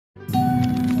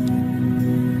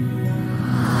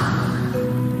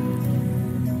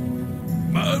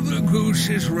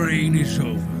Goose's reign is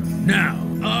over. Now,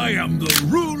 I am the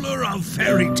ruler of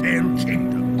Fairy Tale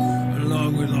Kingdom,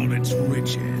 along with all its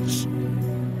riches.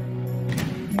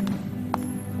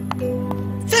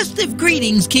 Festive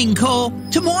greetings, King Cole.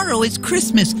 Tomorrow is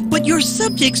Christmas, but your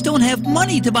subjects don't have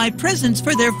money to buy presents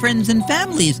for their friends and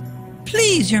families.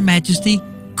 Please, Your Majesty,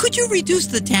 could you reduce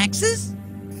the taxes?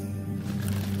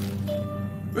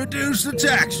 Reduce the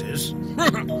taxes?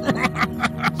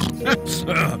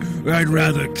 I'd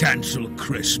rather cancel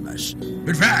Christmas.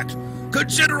 In fact,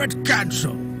 consider it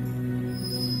canceled.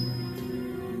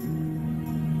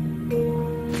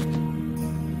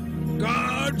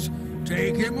 Guards,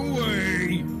 take him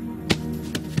away.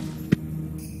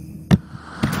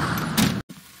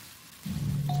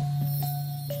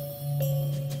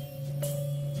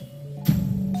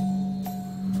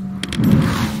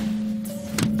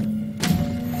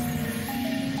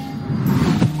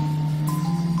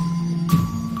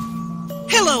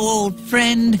 Hello, old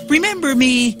friend. Remember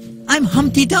me? I'm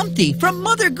Humpty Dumpty from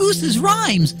Mother Goose's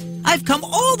Rhymes. I've come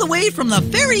all the way from the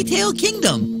Fairy Tale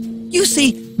Kingdom. You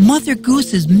see, Mother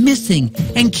Goose is missing,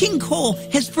 and King Cole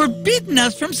has forbidden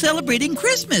us from celebrating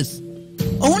Christmas.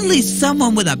 Only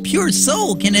someone with a pure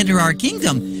soul can enter our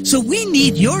kingdom, so we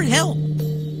need your help.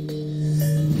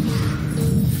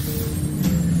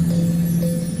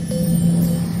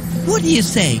 What do you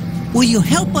say? Will you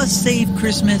help us save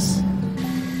Christmas?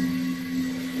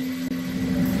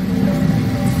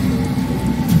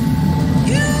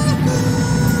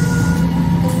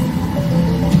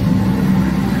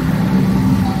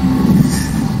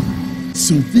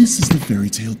 So this is the Fairy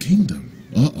Tale Kingdom.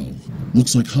 Uh-oh.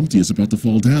 Looks like Humpty is about to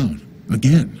fall down.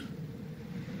 Again.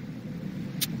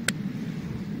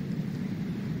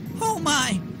 Oh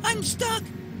my, I'm stuck.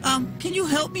 Can you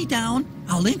help me down?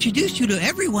 I'll introduce you to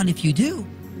everyone if you do.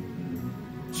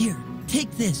 Here, take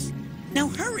this. Now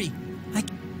hurry.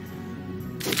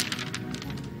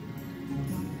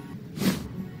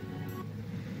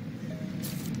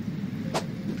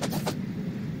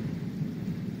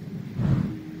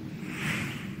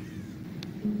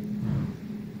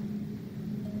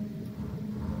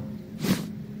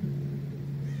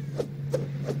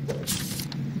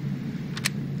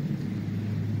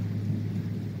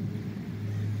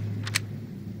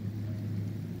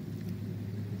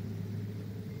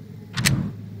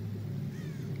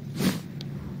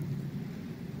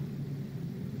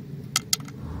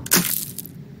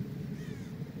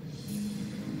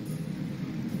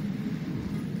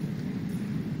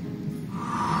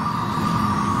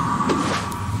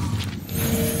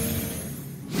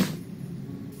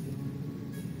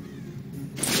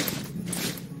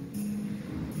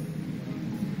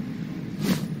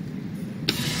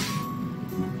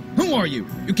 Who are you?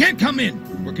 You can't come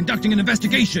in. We're conducting an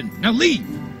investigation. Now leave!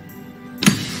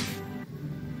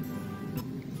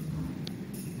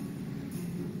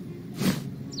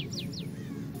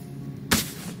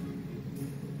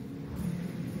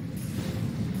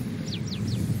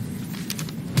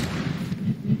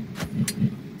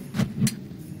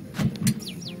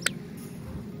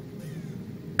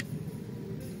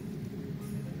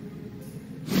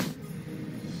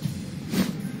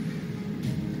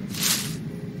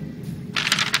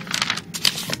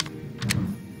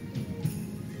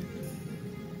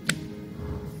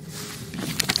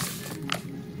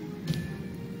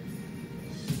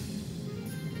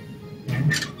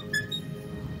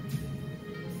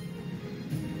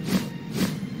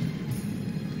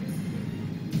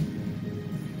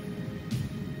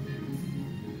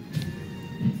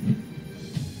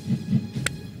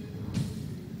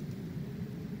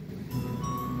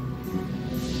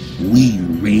 We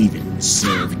ravens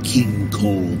serve King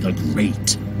Cole the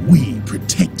Great. We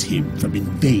protect him from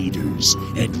invaders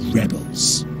and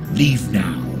rebels. Leave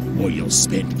now, or you'll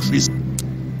spend Christmas.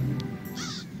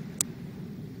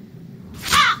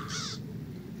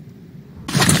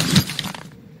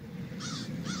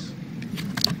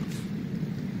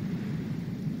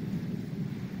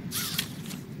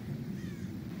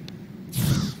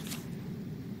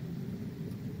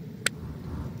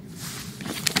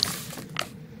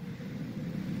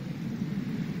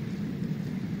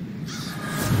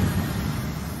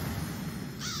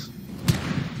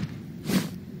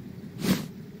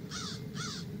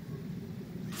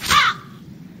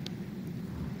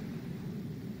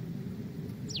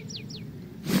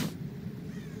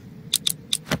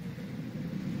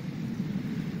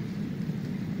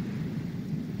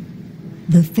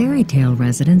 The Fairy Tale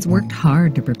residents worked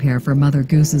hard to prepare for Mother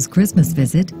Goose's Christmas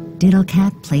visit.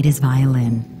 Diddlecat played his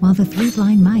violin, while the three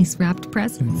blind mice wrapped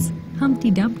presents. Humpty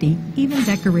Dumpty even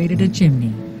decorated a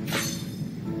chimney.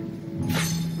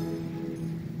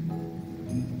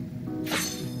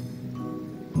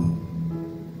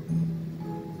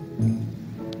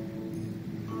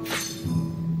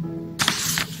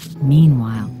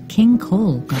 King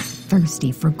Cole got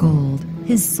thirsty for gold.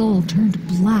 His soul turned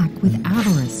black with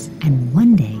avarice, and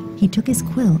one day he took his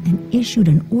quill and issued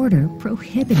an order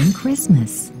prohibiting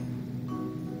Christmas.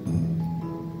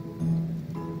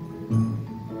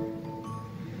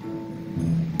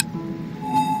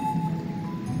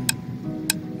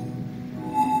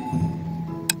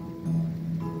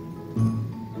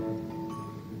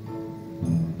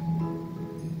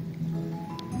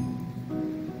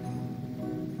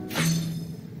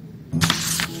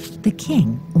 The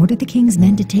king ordered the king's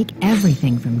men to take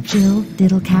everything from Jill,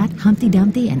 Diddlecat, Humpty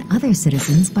Dumpty, and other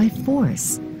citizens by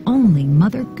force. Only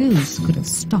Mother Goose could have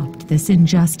stopped this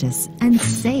injustice and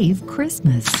saved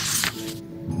Christmas.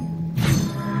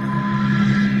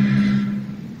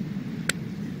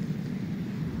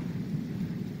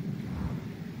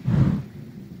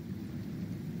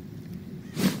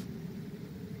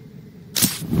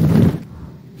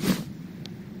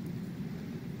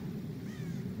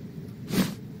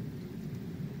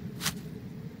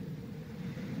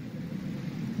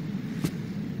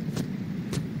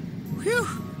 Whew,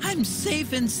 I'm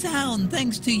safe and sound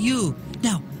thanks to you.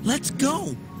 Now, let's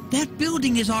go. That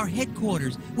building is our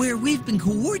headquarters, where we've been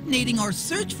coordinating our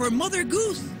search for Mother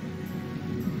Goose.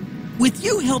 With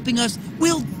you helping us,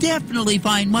 we'll definitely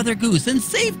find Mother Goose and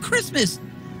save Christmas.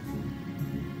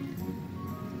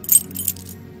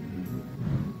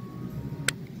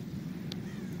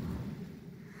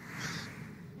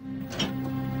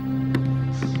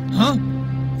 Huh?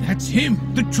 That's him!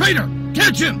 The traitor!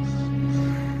 Catch him!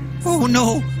 Oh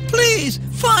no, please,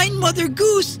 find Mother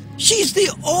Goose. She's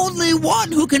the only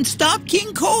one who can stop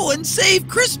King Cole and save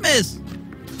Christmas.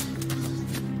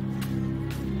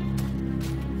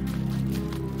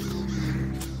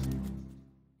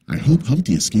 I hope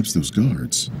Humpty escapes those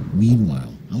guards.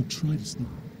 Meanwhile, I'll try to sneak.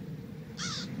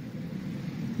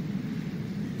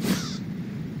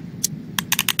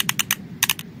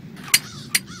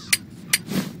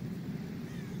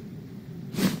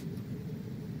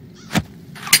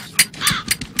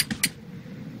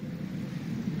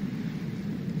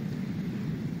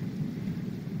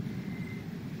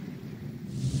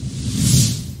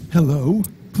 Hello?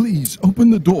 Please open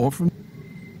the door from...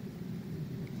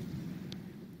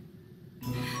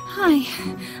 Hi,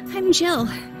 I'm Jill.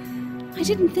 I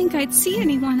didn't think I'd see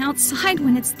anyone outside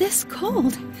when it's this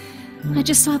cold. I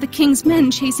just saw the king's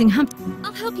men chasing Humpty.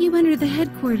 I'll help you enter the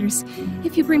headquarters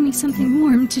if you bring me something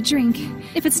warm to drink.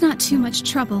 If it's not too much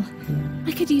trouble.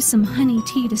 I could use some honey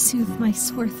tea to soothe my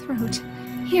sore throat.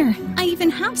 Here, I even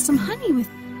have some honey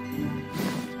with me.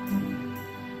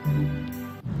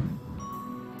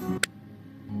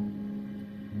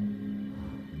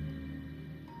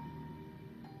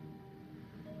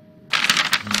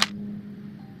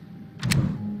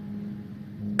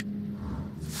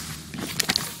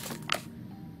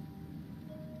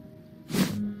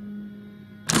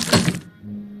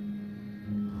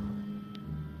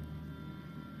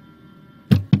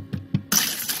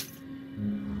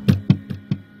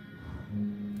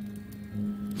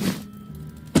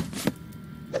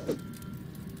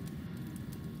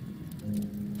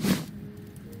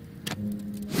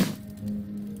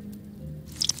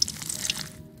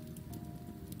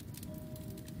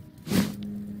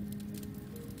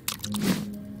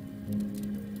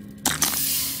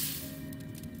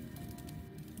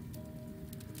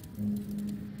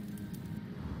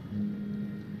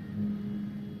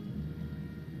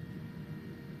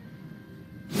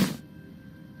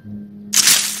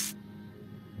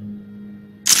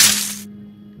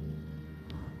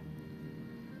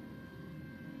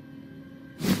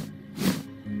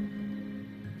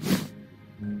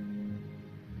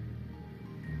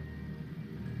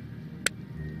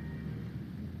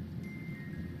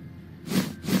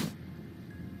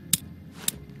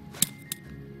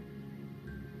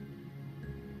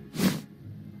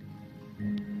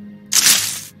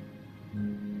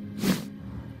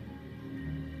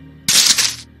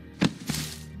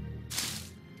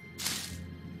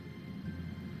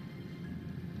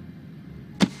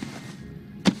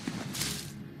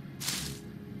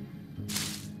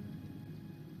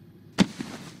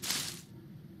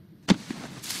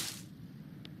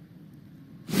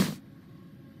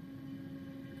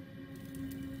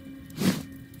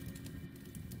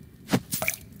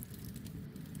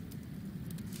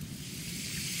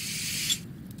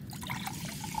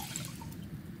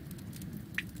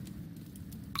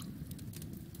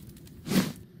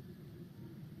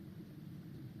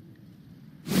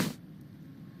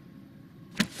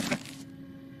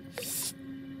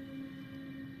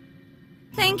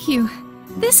 Thank you.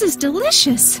 This is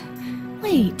delicious.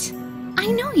 Wait, I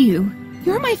know you.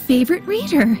 You're my favorite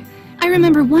reader. I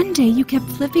remember one day you kept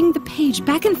flipping the page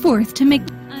back and forth to make...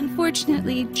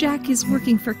 Unfortunately, Jack is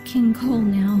working for King Cole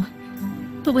now.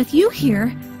 But with you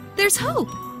here, there's hope.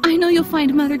 I know you'll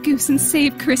find Mother Goose and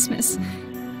save Christmas.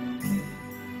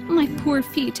 My poor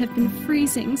feet have been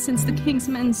freezing since the King's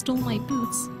men stole my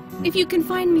boots. If you can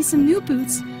find me some new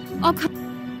boots, I'll come...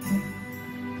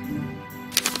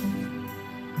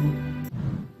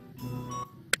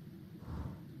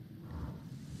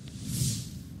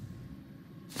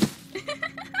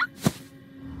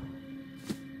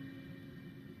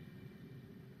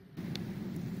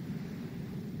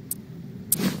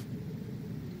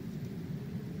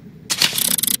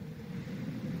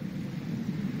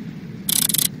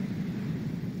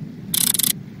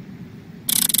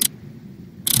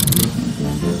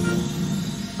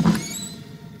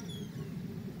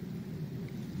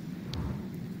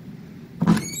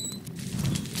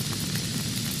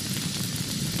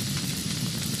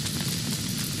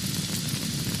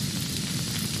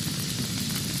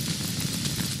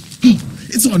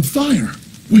 It's on fire!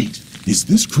 Wait, is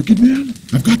this Crooked Man?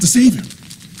 I've got to save him.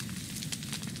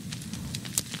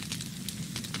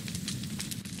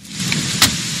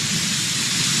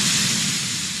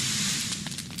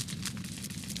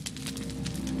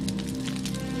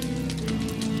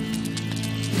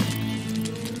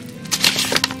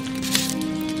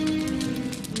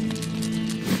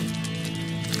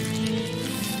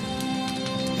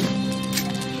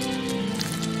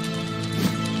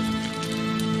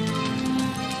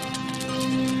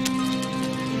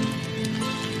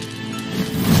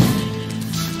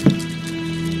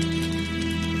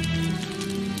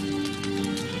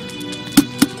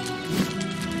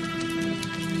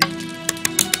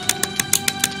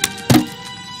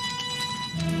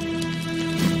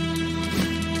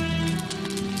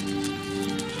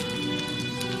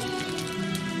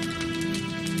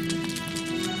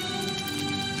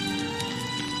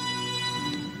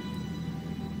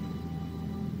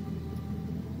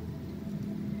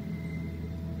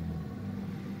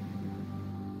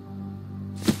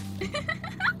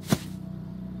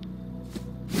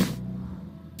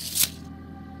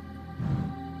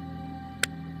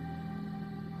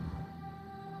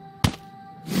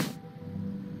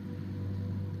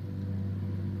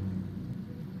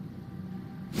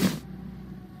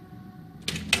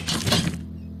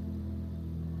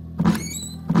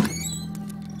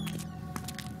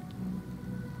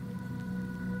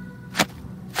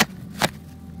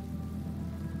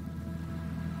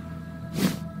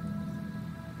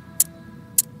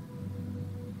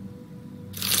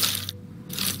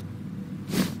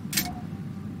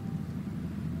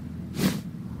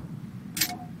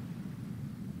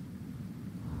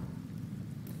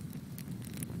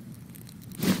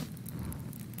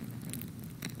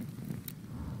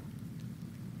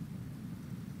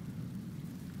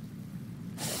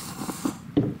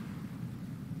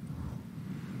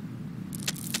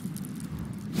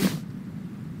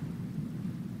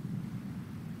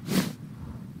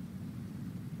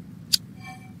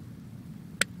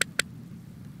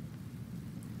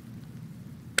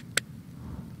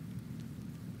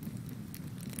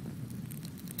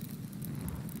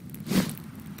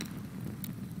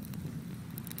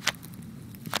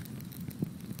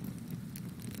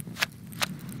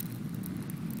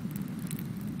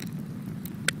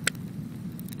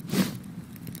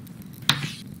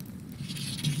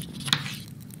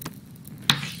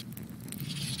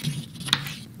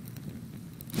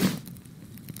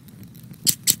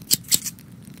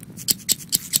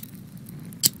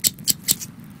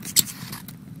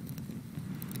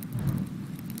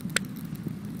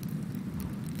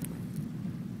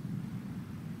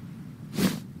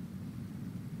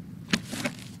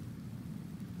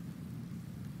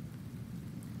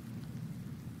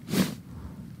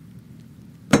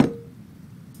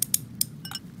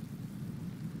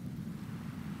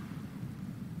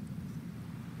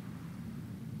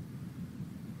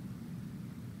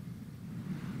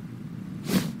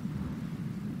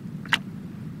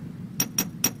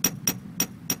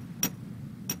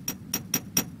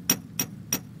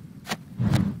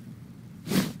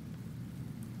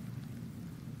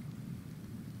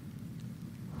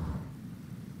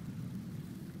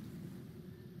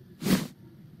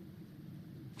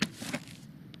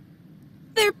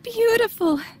 They're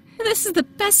beautiful. This is the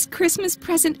best Christmas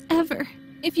present ever.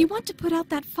 If you want to put out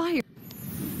that fire...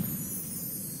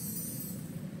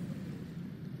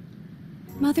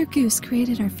 Mother Goose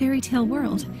created our fairy tale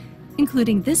world,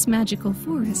 including this magical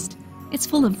forest. It's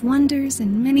full of wonders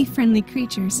and many friendly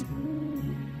creatures.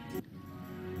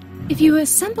 If you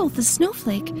assemble the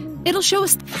snowflake, it'll show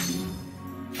us...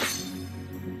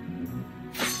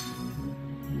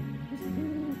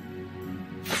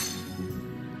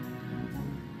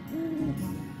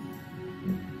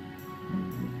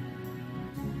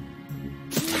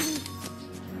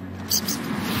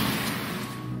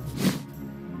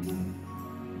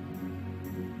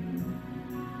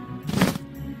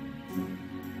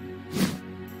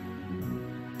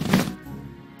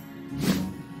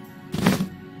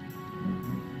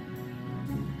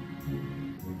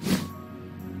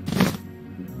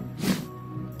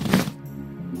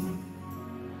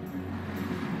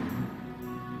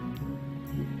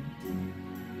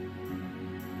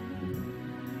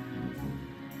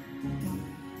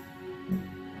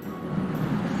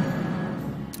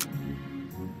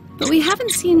 but we haven't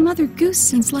seen Mother Goose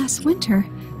since last winter.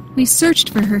 We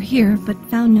searched for her here, but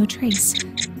found no trace.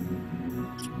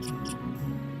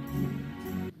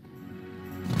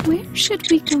 Where should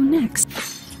we go next?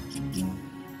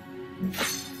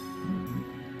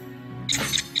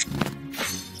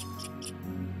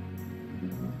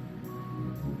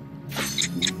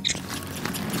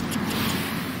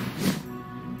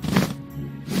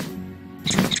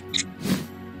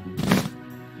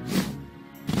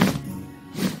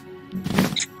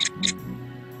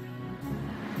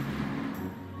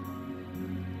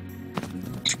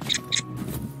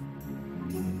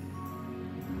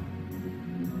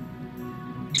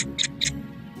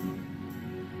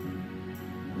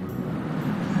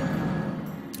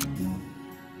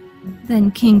 Then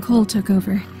King Cole took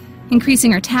over,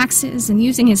 increasing our taxes and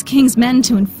using his king's men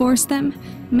to enforce them.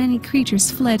 Many creatures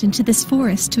fled into this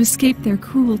forest to escape their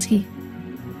cruelty.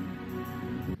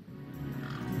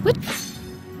 What?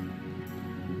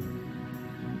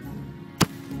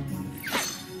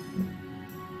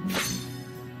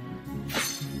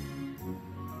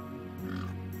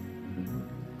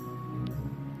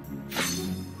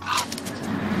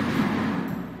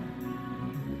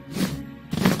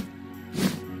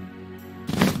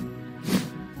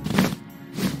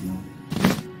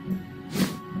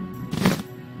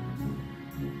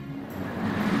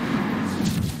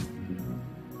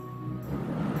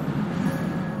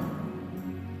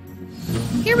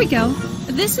 Here we go.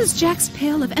 This is Jack's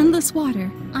pail of endless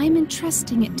water. I'm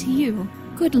entrusting it to you.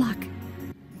 Good luck.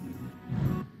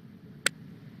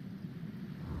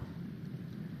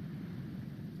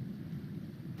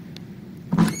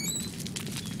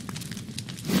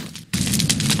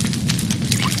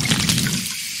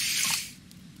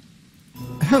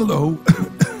 Hello.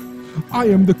 I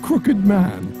am the Crooked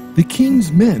Man. The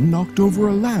king's men knocked over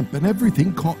a lamp and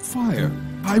everything caught fire.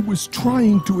 I was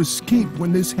trying to escape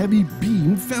when this heavy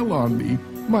beam fell on me.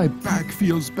 My back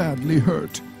feels badly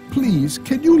hurt. Please,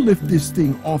 can you lift this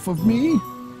thing off of me?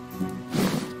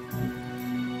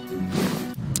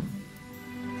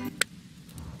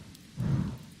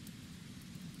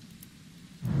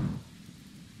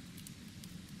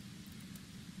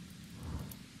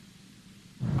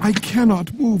 I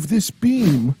cannot move this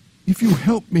beam. If you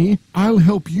help me, I'll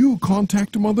help you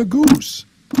contact Mother Goose.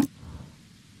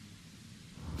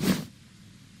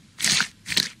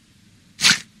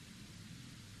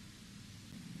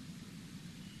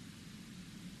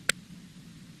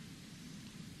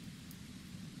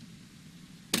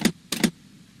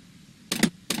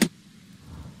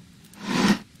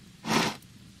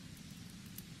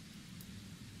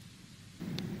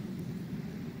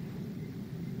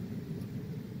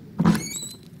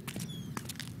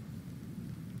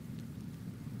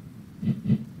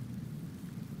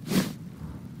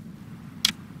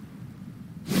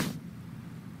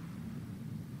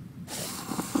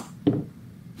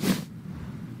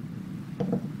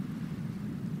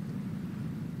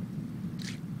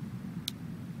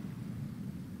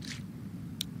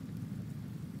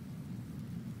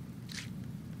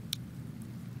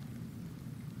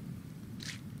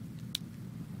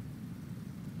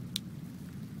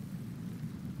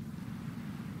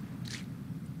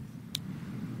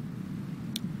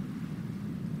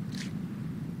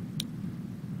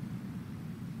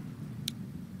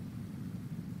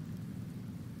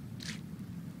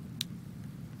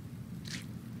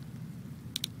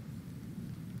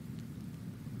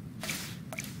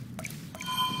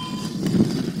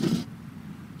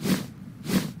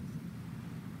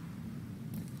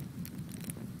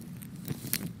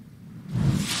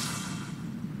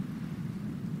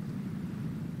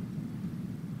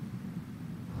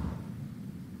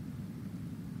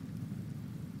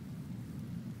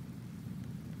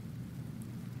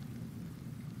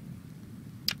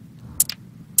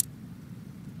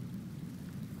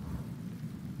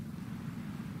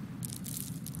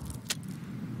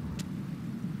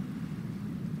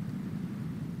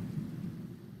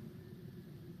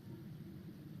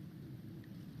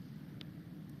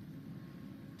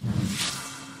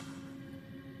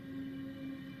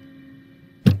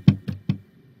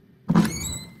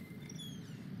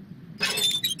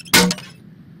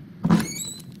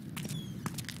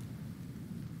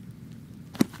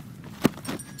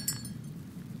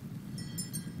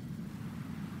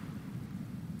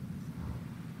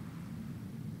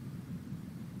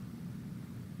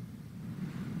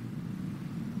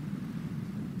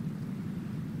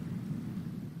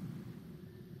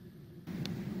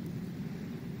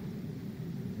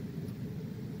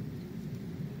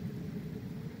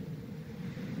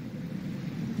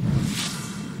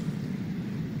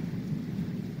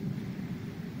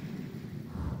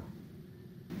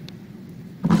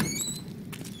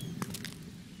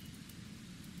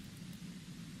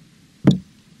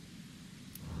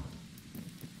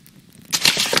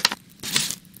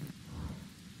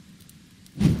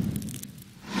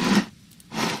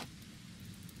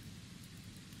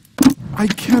 I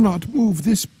cannot move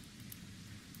this.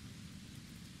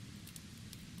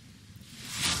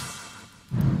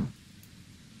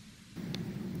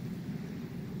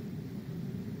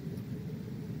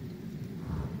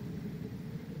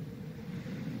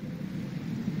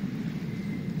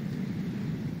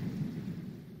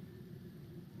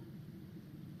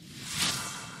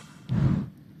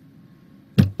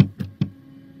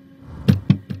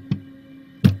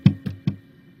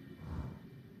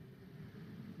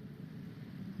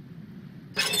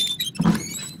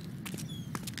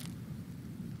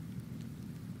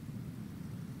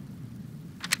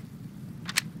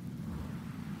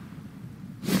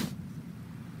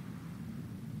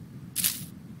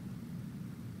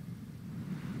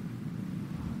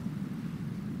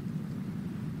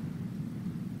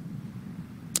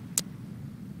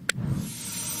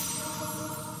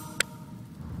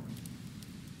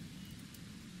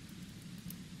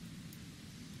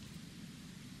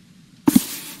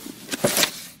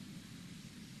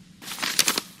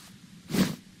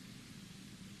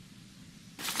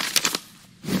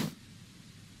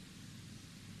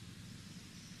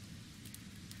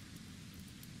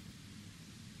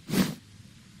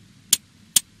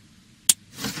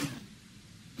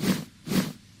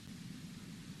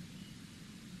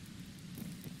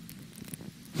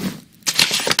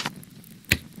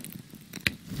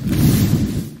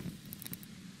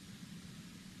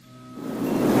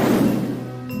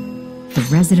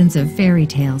 The residents of Fairy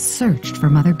Tale searched for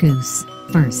Mother Goose.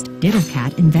 First,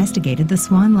 Diddlecat investigated the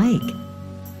Swan Lake.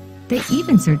 They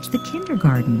even searched the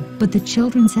kindergarten, but the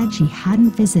children said she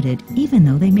hadn't visited even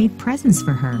though they made presents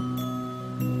for her.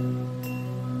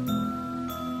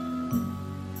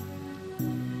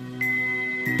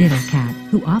 Diddlecat,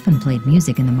 who often played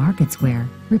music in the market square,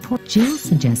 Jill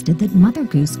suggested that Mother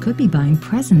Goose could be buying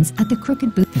presents at the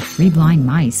Crooked Booth. The three blind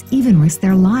mice even risked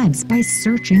their lives by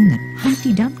searching that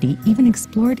Humpty Dumpty even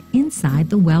explored inside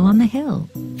the well on the hill.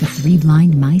 The three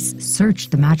blind mice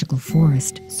searched the magical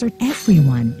forest.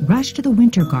 Everyone rushed to the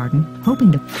winter garden,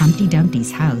 hoping to. Humpty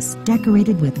Dumpty's house,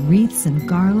 decorated with wreaths and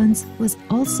garlands, was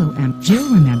also empty.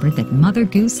 Jill remembered that Mother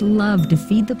Goose loved to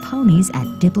feed the ponies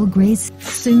at Dibble Gray's.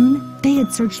 Soon, they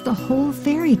had searched the whole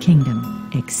fairy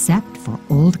kingdom, except for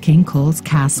old King Cole's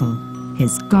castle.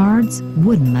 His guards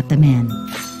wouldn't let them in.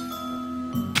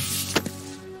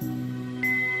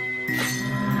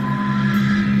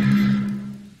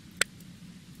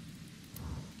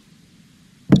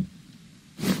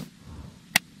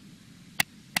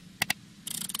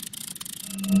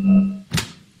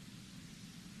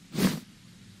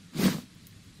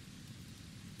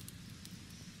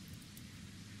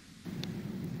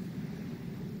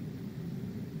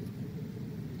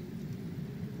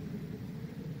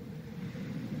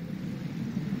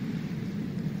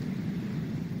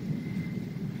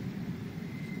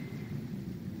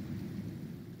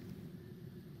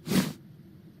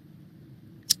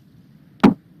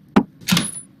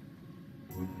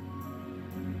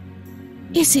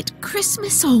 Is it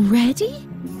Christmas already?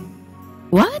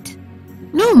 What?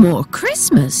 No more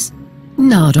Christmas?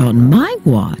 Not on my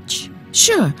watch.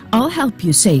 Sure, I'll help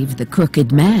you save the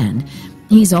crooked man.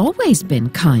 He's always been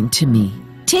kind to me.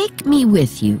 Take me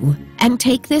with you, and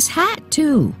take this hat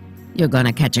too. You're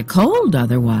gonna catch a cold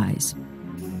otherwise.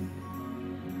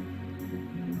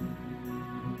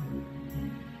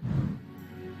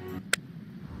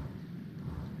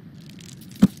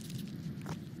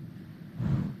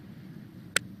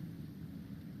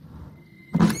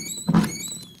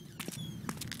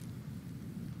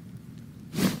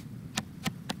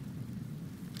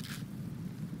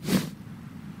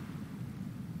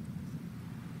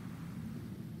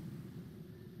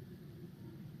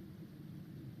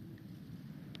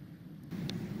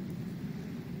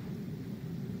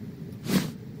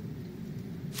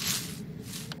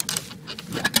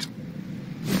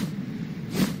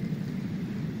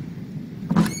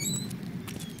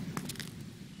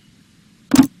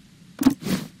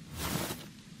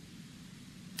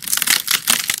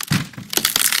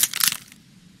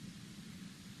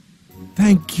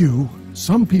 Thank you.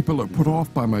 Some people are put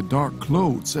off by my dark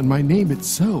clothes and my name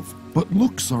itself, but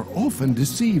looks are often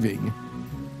deceiving.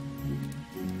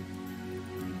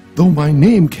 Though my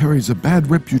name carries a bad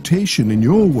reputation in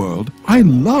your world, I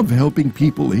love helping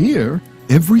people here.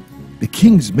 The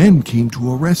king's men came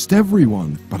to arrest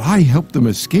everyone, but I helped them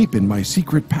escape in my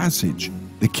secret passage.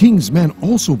 The king's men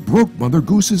also broke Mother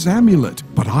Goose's amulet,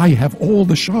 but I have all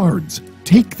the shards.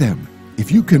 Take them.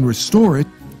 If you can restore it,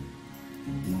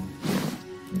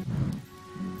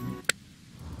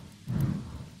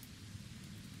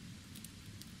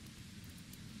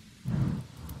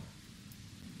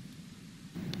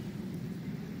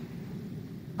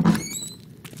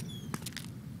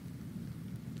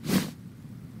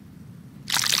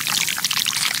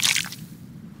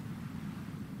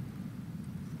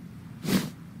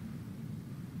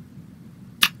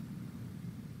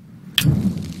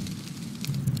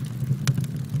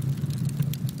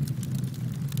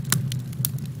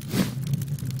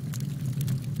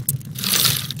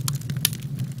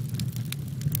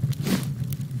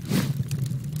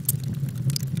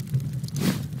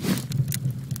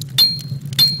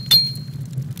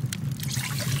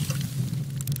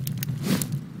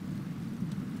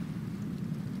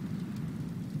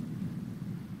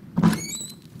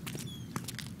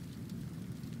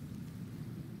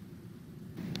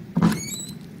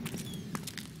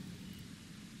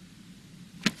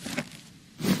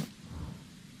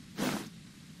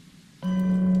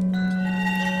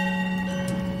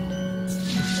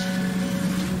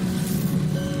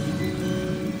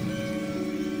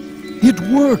 It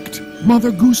worked!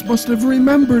 Mother Goose must have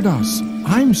remembered us.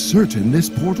 I'm certain this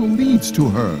portal leads to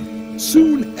her.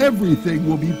 Soon everything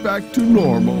will be back to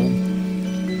normal.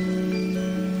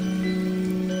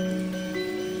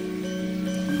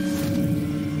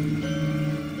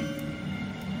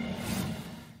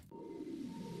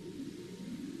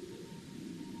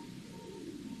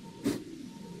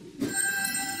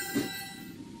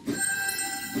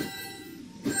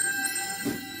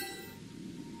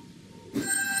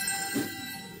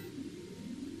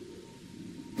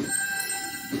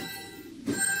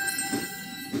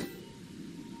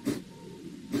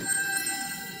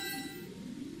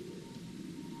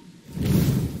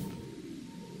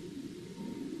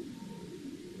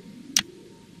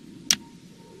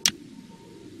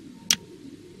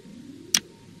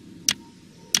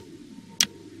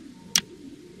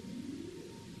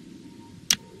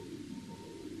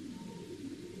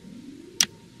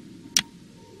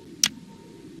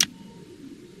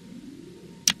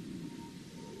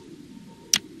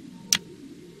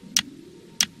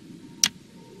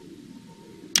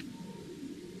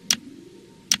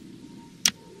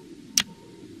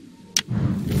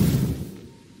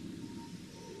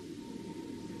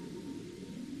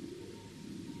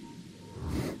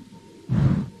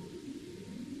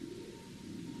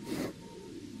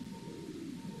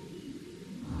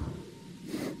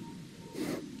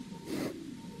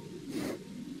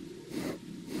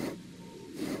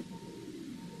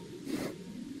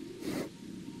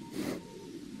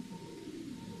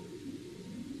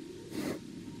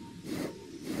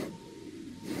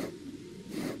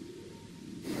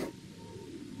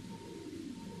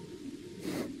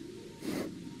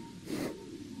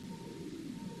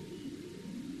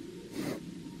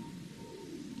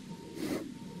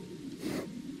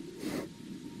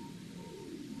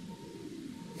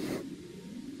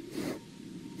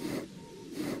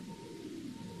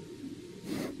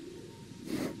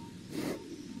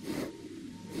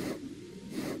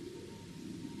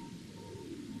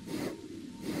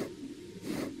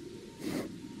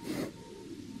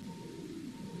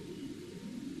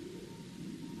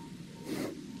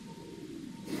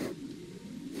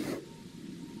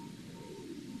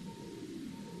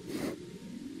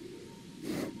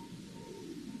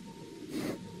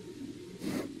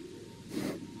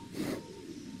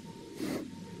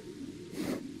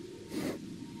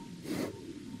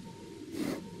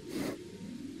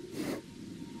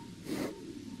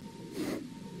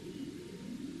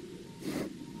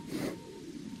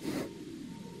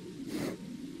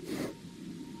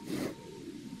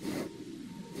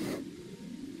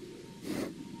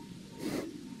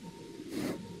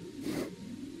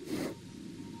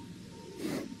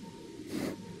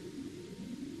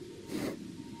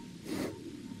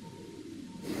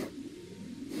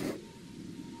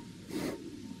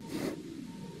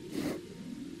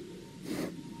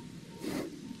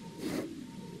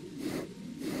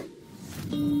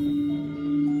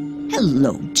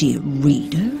 Hello, dear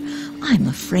reader. I'm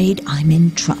afraid I'm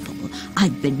in trouble.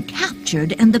 I've been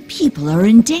captured and the people are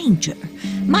in danger.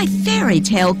 My fairy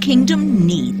tale kingdom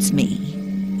needs me.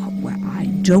 Well, I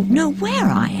don't know where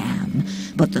I am,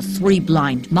 but the three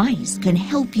blind mice can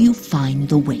help you find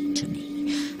the way to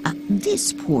me.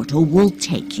 This portal will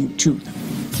take you to them.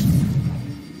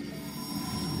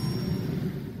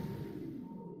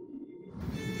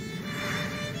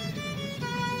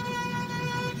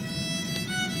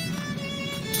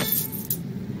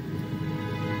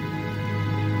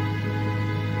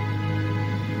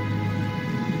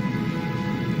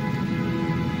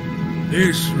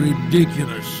 This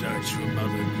ridiculous search for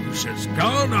Mother Goose has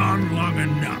gone on long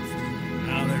enough.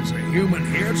 Now there's a human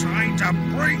here trying to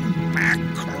bring back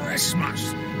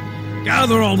Christmas.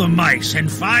 Gather all the mice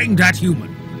and find that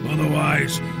human.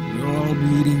 Otherwise, we'll all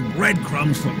be eating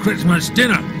breadcrumbs for Christmas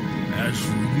dinner. As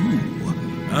for you,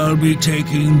 I'll be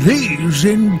taking these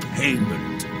in payment.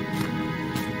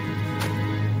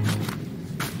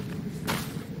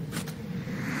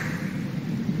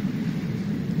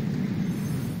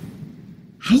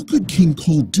 How could King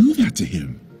Cole do that to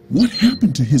him? What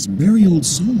happened to his merry old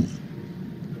soul?